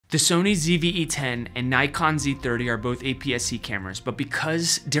The Sony ZVE10 and Nikon Z30 are both APS-C cameras, but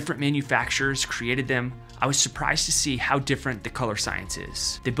because different manufacturers created them, I was surprised to see how different the color science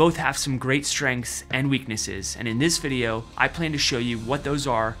is. They both have some great strengths and weaknesses, and in this video, I plan to show you what those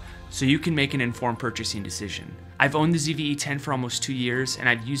are so you can make an informed purchasing decision. I've owned the ZVE10 for almost 2 years, and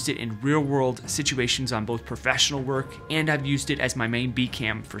I've used it in real-world situations on both professional work, and I've used it as my main B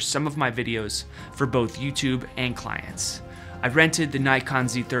cam for some of my videos for both YouTube and clients. I've rented the Nikon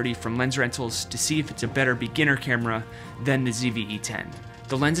Z30 from Lens Rentals to see if it's a better beginner camera than the ZVE10.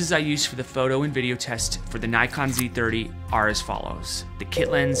 The lenses I used for the photo and video test for the Nikon Z30 are as follows. The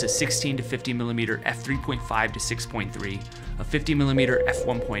kit lens, a 16 to 50mm f3.5 to 6.3, a 50mm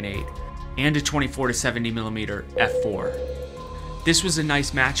f1.8, and a 24 to 70mm f4. This was a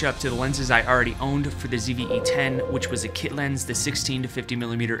nice matchup to the lenses I already owned for the ZVE10, which was a kit lens, the 16 to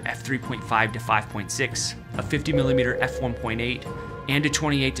 50mm f3.5 to 5.6, a 50mm f1.8, and a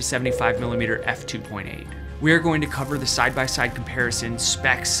 28 to 75mm f2.8. We are going to cover the side-by-side comparison,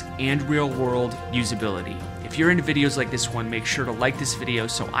 specs, and real-world usability. If you're into videos like this one, make sure to like this video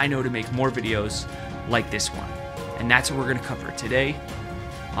so I know to make more videos like this one. And that's what we're going to cover today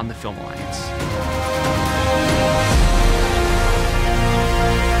on the Film Alliance.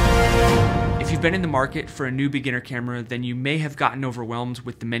 If you've been in the market for a new beginner camera, then you may have gotten overwhelmed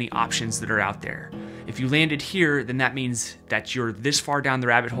with the many options that are out there. If you landed here, then that means that you're this far down the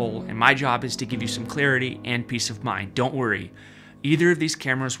rabbit hole, and my job is to give you some clarity and peace of mind. Don't worry, either of these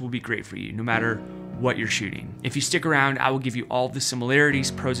cameras will be great for you, no matter what you're shooting. If you stick around, I will give you all the similarities,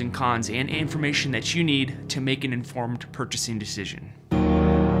 pros and cons, and information that you need to make an informed purchasing decision.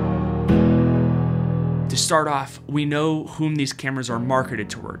 To start off, we know whom these cameras are marketed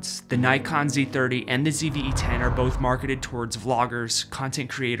towards. The Nikon Z30 and the ZVE10 are both marketed towards vloggers, content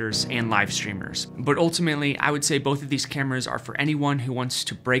creators, and live streamers. But ultimately, I would say both of these cameras are for anyone who wants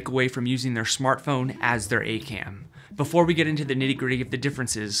to break away from using their smartphone as their A-cam. Before we get into the nitty-gritty of the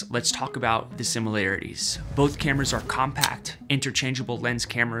differences, let's talk about the similarities. Both cameras are compact, interchangeable lens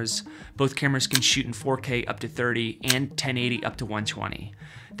cameras. Both cameras can shoot in 4K up to 30 and 1080 up to 120.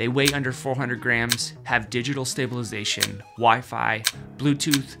 They weigh under 400 grams, have digital stabilization, Wi-Fi,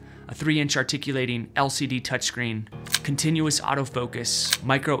 Bluetooth, a 3-inch articulating LCD touchscreen, continuous autofocus,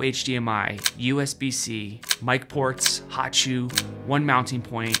 micro HDMI, USB-C, mic ports, hot shoe, one mounting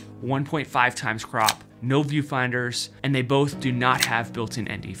point, 1.5 times crop, no viewfinders, and they both do not have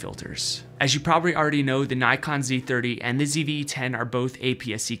built-in ND filters. As you probably already know, the Nikon Z30 and the ZVE10 are both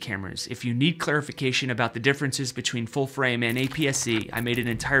APS-C cameras. If you need clarification about the differences between full frame and APS-C, I made an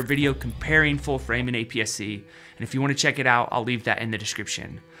entire video comparing full frame and APS-C, and if you want to check it out, I'll leave that in the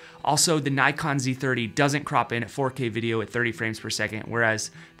description. Also, the Nikon Z30 doesn't crop in at 4K video at 30 frames per second, whereas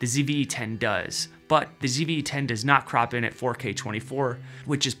the ZVE10 does. But the ZVE10 does not crop in at 4K 24,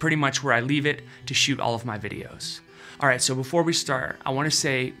 which is pretty much where I leave it to shoot all of my videos. Alright, so before we start, I want to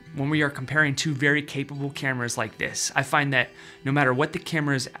say when we are comparing two very capable cameras like this, I find that no matter what the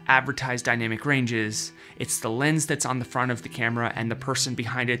camera's advertised dynamic range is, it's the lens that's on the front of the camera and the person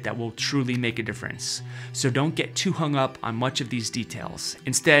behind it that will truly make a difference. So don't get too hung up on much of these details.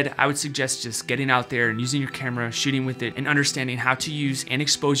 Instead, I would suggest just getting out there and using your camera, shooting with it, and understanding how to use and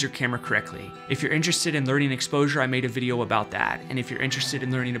expose your camera correctly. If you're interested in learning exposure, I made a video about that. And if you're interested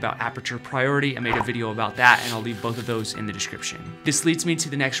in learning about aperture priority, I made a video about that, and I'll leave both of those in the description. This leads me to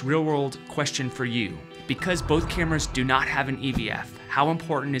the next real-world question for you. Because both cameras do not have an EVF, how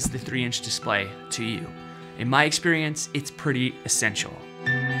important is the 3-inch display to you? In my experience, it's pretty essential.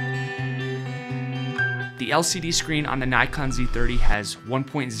 The LCD screen on the Nikon Z30 has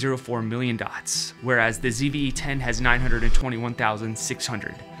 1.04 million dots, whereas the ZVE10 has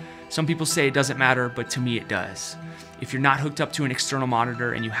 921,600. Some people say it doesn't matter, but to me it does. If you're not hooked up to an external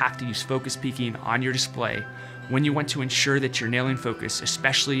monitor and you have to use focus peaking on your display, when you want to ensure that you're nailing focus,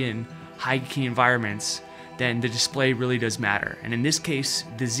 especially in high key environments, then the display really does matter. And in this case,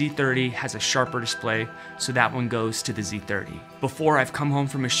 the Z30 has a sharper display, so that one goes to the Z30. Before, I've come home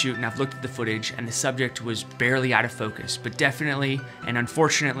from a shoot and I've looked at the footage and the subject was barely out of focus, but definitely and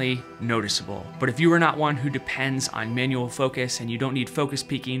unfortunately noticeable. But if you are not one who depends on manual focus and you don't need focus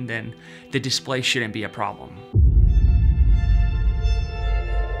peaking, then the display shouldn't be a problem.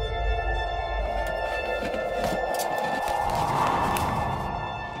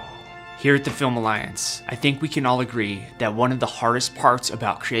 Here at the Film Alliance, I think we can all agree that one of the hardest parts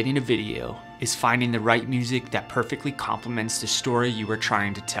about creating a video is finding the right music that perfectly complements the story you are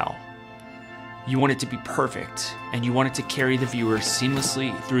trying to tell. You want it to be perfect, and you want it to carry the viewer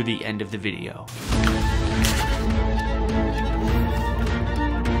seamlessly through the end of the video.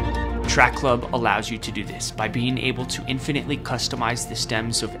 Track Club allows you to do this by being able to infinitely customize the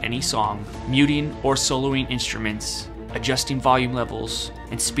stems of any song, muting or soloing instruments, adjusting volume levels,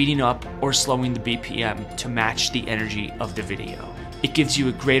 and speeding up or slowing the BPM to match the energy of the video. It gives you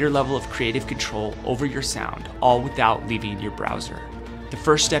a greater level of creative control over your sound, all without leaving your browser. The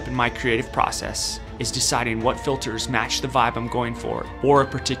first step in my creative process is deciding what filters match the vibe I'm going for or a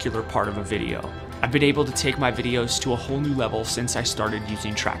particular part of a video. I've been able to take my videos to a whole new level since I started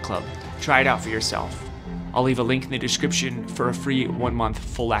using Track Club. Try it out for yourself. I'll leave a link in the description for a free 1-month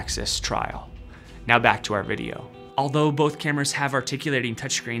full access trial. Now back to our video. Although both cameras have articulating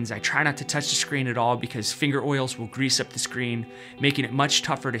touchscreens, I try not to touch the screen at all because finger oils will grease up the screen, making it much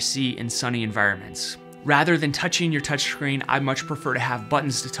tougher to see in sunny environments. Rather than touching your touchscreen, I much prefer to have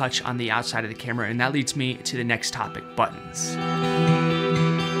buttons to touch on the outside of the camera, and that leads me to the next topic, buttons.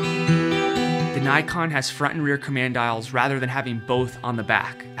 The Nikon has front and rear command dials rather than having both on the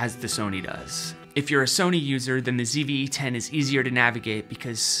back, as the Sony does. If you're a Sony user, then the ZVE10 is easier to navigate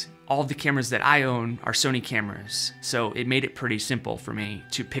because all of the cameras that I own are Sony cameras, so it made it pretty simple for me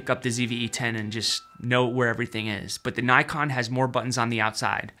to pick up the ZVE10 and just know where everything is. But the Nikon has more buttons on the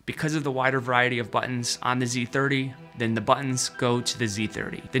outside. Because of the wider variety of buttons on the Z30, then the buttons go to the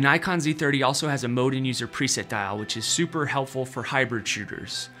Z30. The Nikon Z30 also has a mode and user preset dial, which is super helpful for hybrid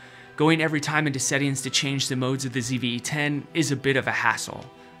shooters. Going every time into settings to change the modes of the ZVE10 is a bit of a hassle.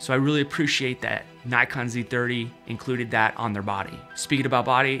 So I really appreciate that Nikon Z30 included that on their body. Speaking about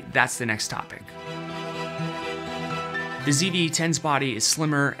body, that's the next topic. The ZVE10's body is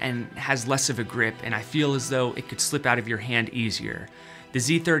slimmer and has less of a grip, and I feel as though it could slip out of your hand easier. The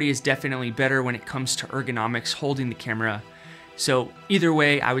Z30 is definitely better when it comes to ergonomics holding the camera. So either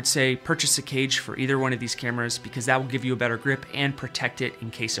way, I would say purchase a cage for either one of these cameras because that will give you a better grip and protect it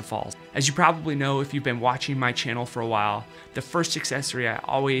in case of falls. As you probably know if you've been watching my channel for a while, the first accessory I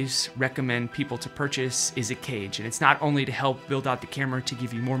always recommend people to purchase is a cage. And it's not only to help build out the camera to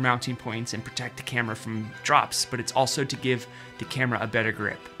give you more mounting points and protect the camera from drops, but it's also to give the camera a better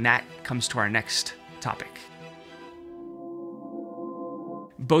grip. And that comes to our next topic.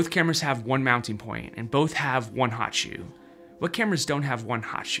 Both cameras have one mounting point and both have one hot shoe. What cameras don't have one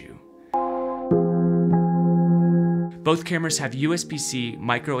hot shoe? Both cameras have USB-C,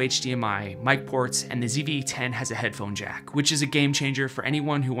 micro HDMI, mic ports, and the ZVE10 has a headphone jack, which is a game changer for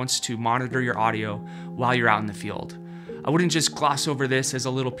anyone who wants to monitor your audio while you're out in the field. I wouldn't just gloss over this as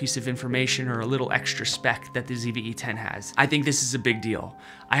a little piece of information or a little extra spec that the ZVE10 has. I think this is a big deal.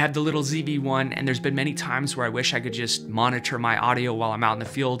 I have the little ZV1 and there's been many times where I wish I could just monitor my audio while I'm out in the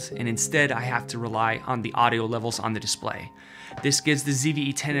field, and instead I have to rely on the audio levels on the display. This gives the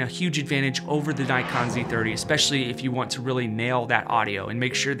ZVE10 a huge advantage over the Nikon Z30, especially if you want to really nail that audio and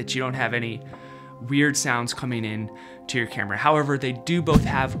make sure that you don't have any weird sounds coming in to your camera. However, they do both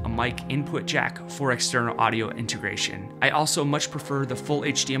have a mic input jack for external audio integration. I also much prefer the full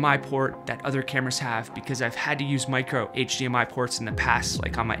HDMI port that other cameras have because I've had to use micro HDMI ports in the past,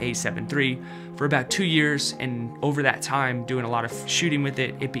 like on my A7 III, for about 2 years, and over that time, doing a lot of shooting with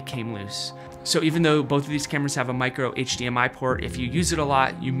it, it became loose. So even though both of these cameras have a micro HDMI port, if you use it a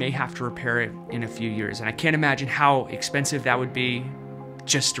lot, you may have to repair it in a few years. And I can't imagine how expensive that would be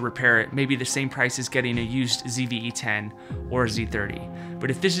just to repair it. Maybe the same price as getting a used ZVE10 or a Z30. But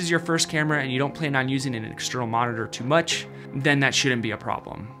if this is your first camera and you don't plan on using an external monitor too much, then that shouldn't be a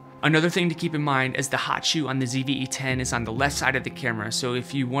problem. Another thing to keep in mind is the hot shoe on the ZVE10 is on the left side of the camera, so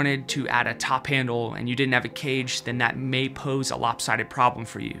if you wanted to add a top handle and you didn't have a cage, then that may pose a lopsided problem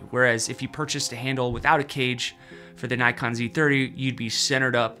for you. Whereas if you purchased a handle without a cage for the Nikon Z30, you'd be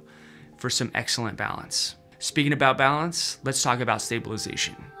centered up for some excellent balance. Speaking about balance, let's talk about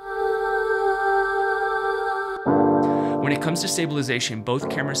stabilization. When it comes to stabilization, both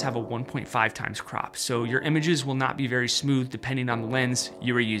cameras have a 1.5 times crop, so your images will not be very smooth depending on the lens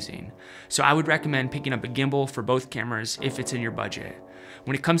you are using. So I would recommend picking up a gimbal for both cameras if it's in your budget.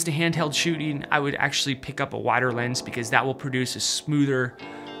 When it comes to handheld shooting, I would actually pick up a wider lens because that will produce a smoother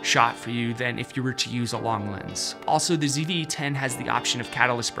shot for you than if you were to use a long lens. Also, the ZVE10 has the option of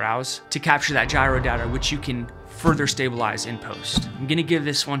catalyst browse to capture that gyro data, which you can further stabilize in post. I'm gonna give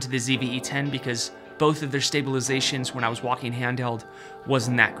this one to the ZVE10 because both of their stabilizations when I was walking handheld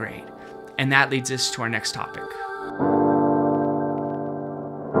wasn't that great. And that leads us to our next topic.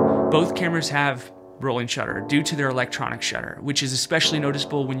 Both cameras have rolling shutter due to their electronic shutter, which is especially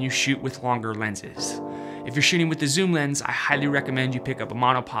noticeable when you shoot with longer lenses. If you're shooting with the zoom lens, I highly recommend you pick up a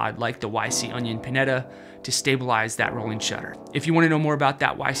monopod like the YC Onion Pinetta to stabilize that rolling shutter. If you want to know more about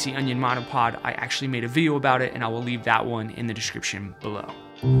that YC Onion monopod, I actually made a video about it and I will leave that one in the description below.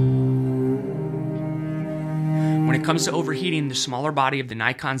 When When it comes to overheating, the smaller body of the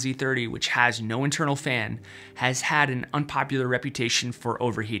Nikon Z30, which has no internal fan, has had an unpopular reputation for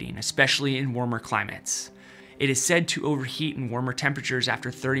overheating, especially in warmer climates. It is said to overheat in warmer temperatures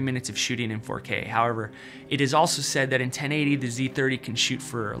after 30 minutes of shooting in 4K. However, it is also said that in 1080, the Z30 can shoot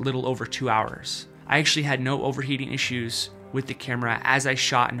for a little over 2 hours. I actually had no overheating issues with the camera as I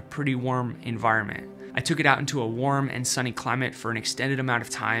shot in a pretty warm environment. I took it out into a warm and sunny climate for an extended amount of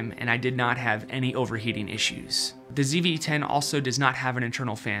time, and I did not have any overheating issues. The ZVE10 also does not have an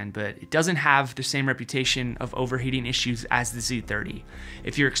internal fan, but it doesn't have the same reputation of overheating issues as the Z30.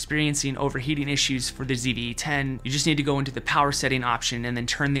 If you're experiencing overheating issues for the ZVE10, you just need to go into the power setting option and then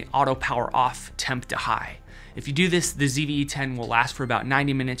turn the auto power off temp to high. If you do this, the ZVE10 will last for about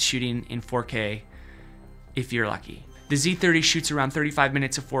 90 minutes shooting in 4K if you're lucky. The Z30 shoots around 35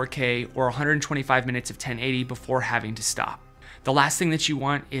 minutes of 4K or 125 minutes of 1080 before having to stop. The last thing that you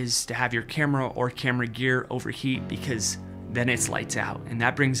want is to have your camera or camera gear overheat, because then it's lights out. And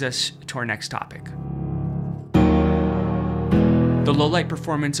that brings us to our next topic. The low light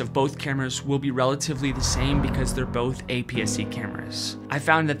performance of both cameras will be relatively the same because they're both APS-C cameras. I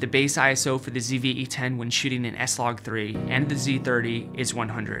found that the base ISO for the ZVE10 when shooting in S-Log3 and the Z30 is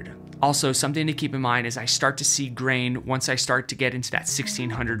 100. Also, something to keep in mind is I start to see grain once I start to get into that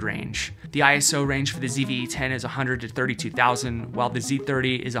 1600 range. The ISO range for the ZVE10 is 100 to 32,000, while the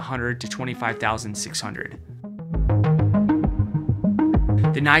Z30 is 100 to 25,600.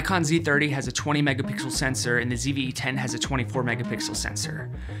 The Nikon Z30 has a 20 megapixel sensor and the ZVE10 has a 24 megapixel sensor.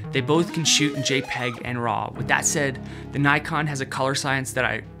 They both can shoot in JPEG and RAW. With that said, the Nikon has a color science that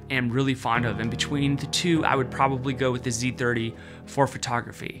I am really fond of, and between the two, I would probably go with the Z30 for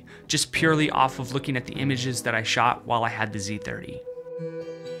photography, just purely off of looking at the images that I shot while I had the Z30.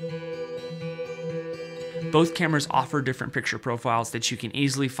 Both cameras offer different picture profiles that you can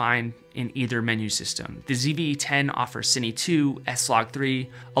easily find in either menu system. The ZVE10 offers Cine 2, S-Log3,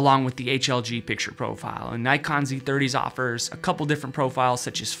 along with the HLG picture profile, and Nikon Z30 offers a couple different profiles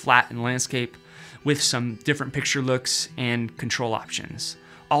such as flat and landscape, with some different picture looks and control options.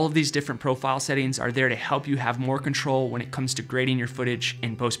 All of these different profile settings are there to help you have more control when it comes to grading your footage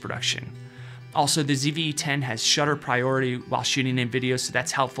in post-production. Also, the ZVE10 has shutter priority while shooting in video, so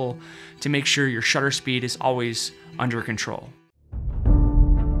that's helpful to make sure your shutter speed is always under control.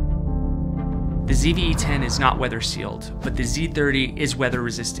 The ZVE10 is not weather sealed, but the Z30 is weather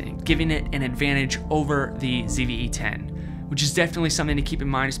resistant, giving it an advantage over the ZVE10, which is definitely something to keep in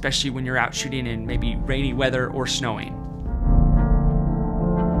mind, especially when you're out shooting in maybe rainy weather or snowing.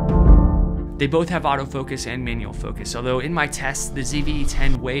 They both have autofocus and manual focus, although in my tests, the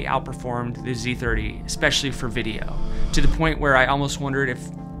ZVE10 way outperformed the Z30, especially for video, to the point where I almost wondered if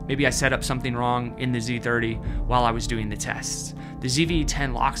maybe I set up something wrong in the Z30 while I was doing the tests. The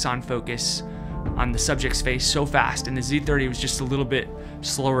ZVE10 locks on focus on the subject's face so fast, and the Z30 was just a little bit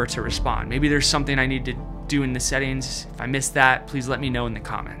slower to respond. Maybe there's something I need to do in the settings. If I missed that, please let me know in the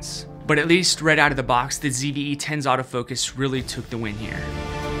comments. But at least right out of the box, the ZVE10's autofocus really took the win here.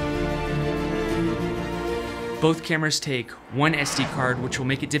 Both cameras take one SD card, which will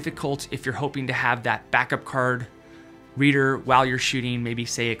make it difficult if you're hoping to have that backup card reader while you're shooting, maybe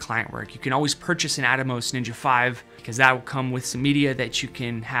say a client work. You can always purchase an Atomos Ninja 5 because that will come with some media that you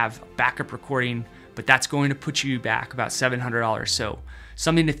can have backup recording, but that's going to put you back about $700. So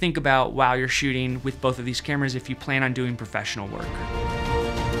something to think about while you're shooting with both of these cameras if you plan on doing professional work.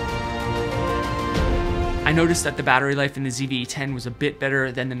 I noticed that the battery life in the ZVE10 was a bit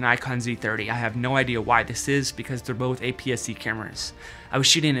better than the Nikon Z30. I have no idea why this is because they're both APS-C cameras. I was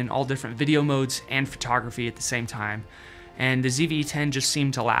shooting in all different video modes and photography at the same time, and the ZVE10 just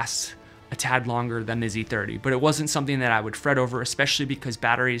seemed to last a tad longer than the Z30, but it wasn't something that I would fret over, especially because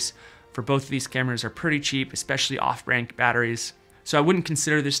batteries for both of these cameras are pretty cheap, especially off-brand batteries. So I wouldn't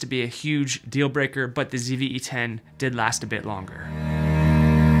consider this to be a huge deal breaker, but the ZVE10 did last a bit longer.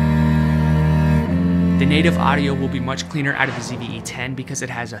 The native audio will be much cleaner out of the ZVE10 because it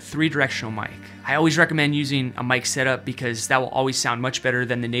has a 3-directional mic. I always recommend using a mic setup because that will always sound much better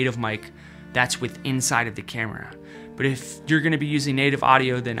than the native mic that's with inside of the camera. But if you're going to be using native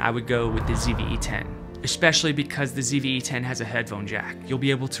audio, then I would go with the ZVE10, especially because the ZVE10 has a headphone jack. You'll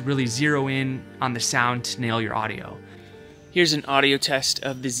be able to really zero in on the sound to nail your audio. Here's an audio test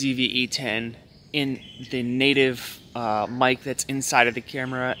of the ZVE10 in the native mic that's inside of the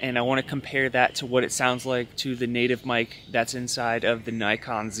camera, and I want to compare that to what it sounds like to the native mic that's inside of the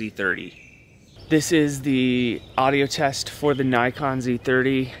Nikon Z30. This is the audio test for the Nikon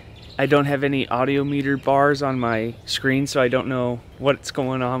Z30. I don't have any audio meter bars on my screen, so I don't know what's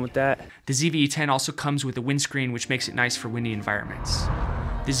going on with that. The ZVE10 also comes with a windscreen, which makes it nice for windy environments.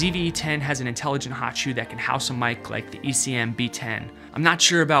 The ZVE10 has an intelligent hot shoe that can house a mic like the ECM B10. I'm not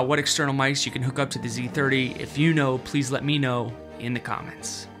sure about what external mics you can hook up to the Z30. If you know, please let me know in the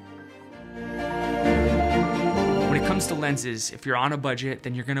comments. When it comes to lenses, if you're on a budget,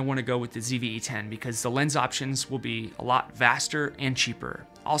 then you're going to want to go with the ZVE10 because the lens options will be a lot vaster and cheaper.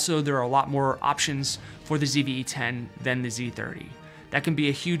 Also, there are a lot more options for the ZVE10 than the Z30. That can be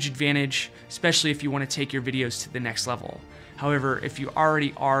a huge advantage, especially if you want to take your videos to the next level. However, if you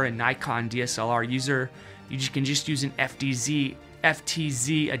already are a Nikon DSLR user, you can just use an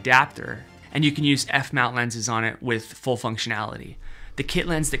FTZ adapter, and you can use f-mount lenses on it with full functionality. The kit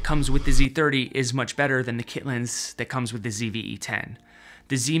lens that comes with the Z30 is much better than the kit lens that comes with the ZVE10.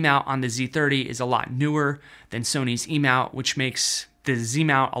 The Z-mount on the Z30 is a lot newer than Sony's E-mount, which makes the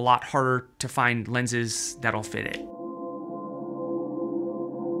Z-mount a lot harder to find lenses that'll fit it.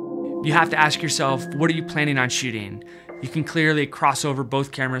 You have to ask yourself, what are you planning on shooting? You can clearly cross over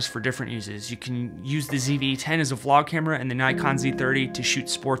both cameras for different uses. You can use the ZVE10 as a vlog camera and the Nikon Z30 to shoot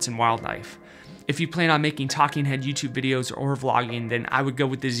sports and wildlife. If you plan on making talking head YouTube videos or vlogging, then I would go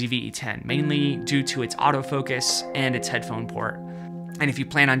with the ZVE10, mainly due to its autofocus and its headphone port. And if you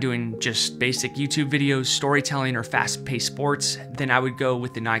plan on doing just basic YouTube videos, storytelling, or fast-paced sports, then I would go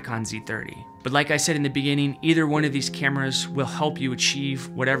with the Nikon Z30. But like I said in the beginning, either one of these cameras will help you achieve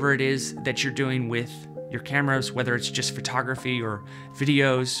whatever it is that you're doing with your cameras, whether it's just photography or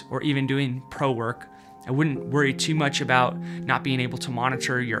videos or even doing pro work. I wouldn't worry too much about not being able to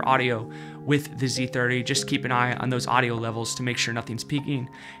monitor your audio with the Z30. Just keep an eye on those audio levels to make sure nothing's peaking.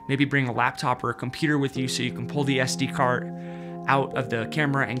 Maybe bring a laptop or a computer with you so you can pull the SD card out of the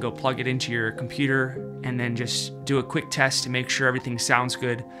camera and go plug it into your computer and then just do a quick test to make sure everything sounds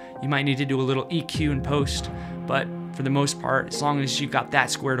good. You might need to do a little EQ in post, but for the most part, as long as you got that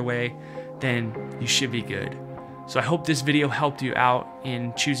squared away, then you should be good. So I hope this video helped you out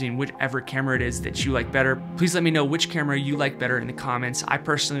in choosing whichever camera it is that you like better. Please let me know which camera you like better in the comments. I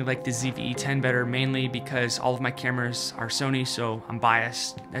personally like the ZVE10 better, mainly because all of my cameras are Sony, so I'm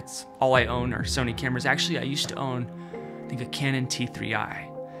biased. That's all I own are Sony cameras. Actually, I used to own, I think, a Canon T3i.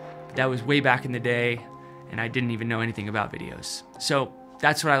 But that was way back in the day, and I didn't even know anything about videos. So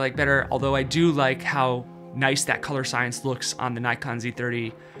that's what I like better, although I do like how nice that color science looks on the Nikon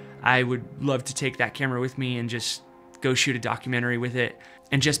Z30. I would love to take that camera with me and just go shoot a documentary with it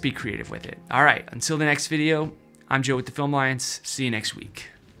and just be creative with it. All right, until the next video, I'm Joe with the Film Alliance. See you next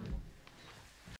week.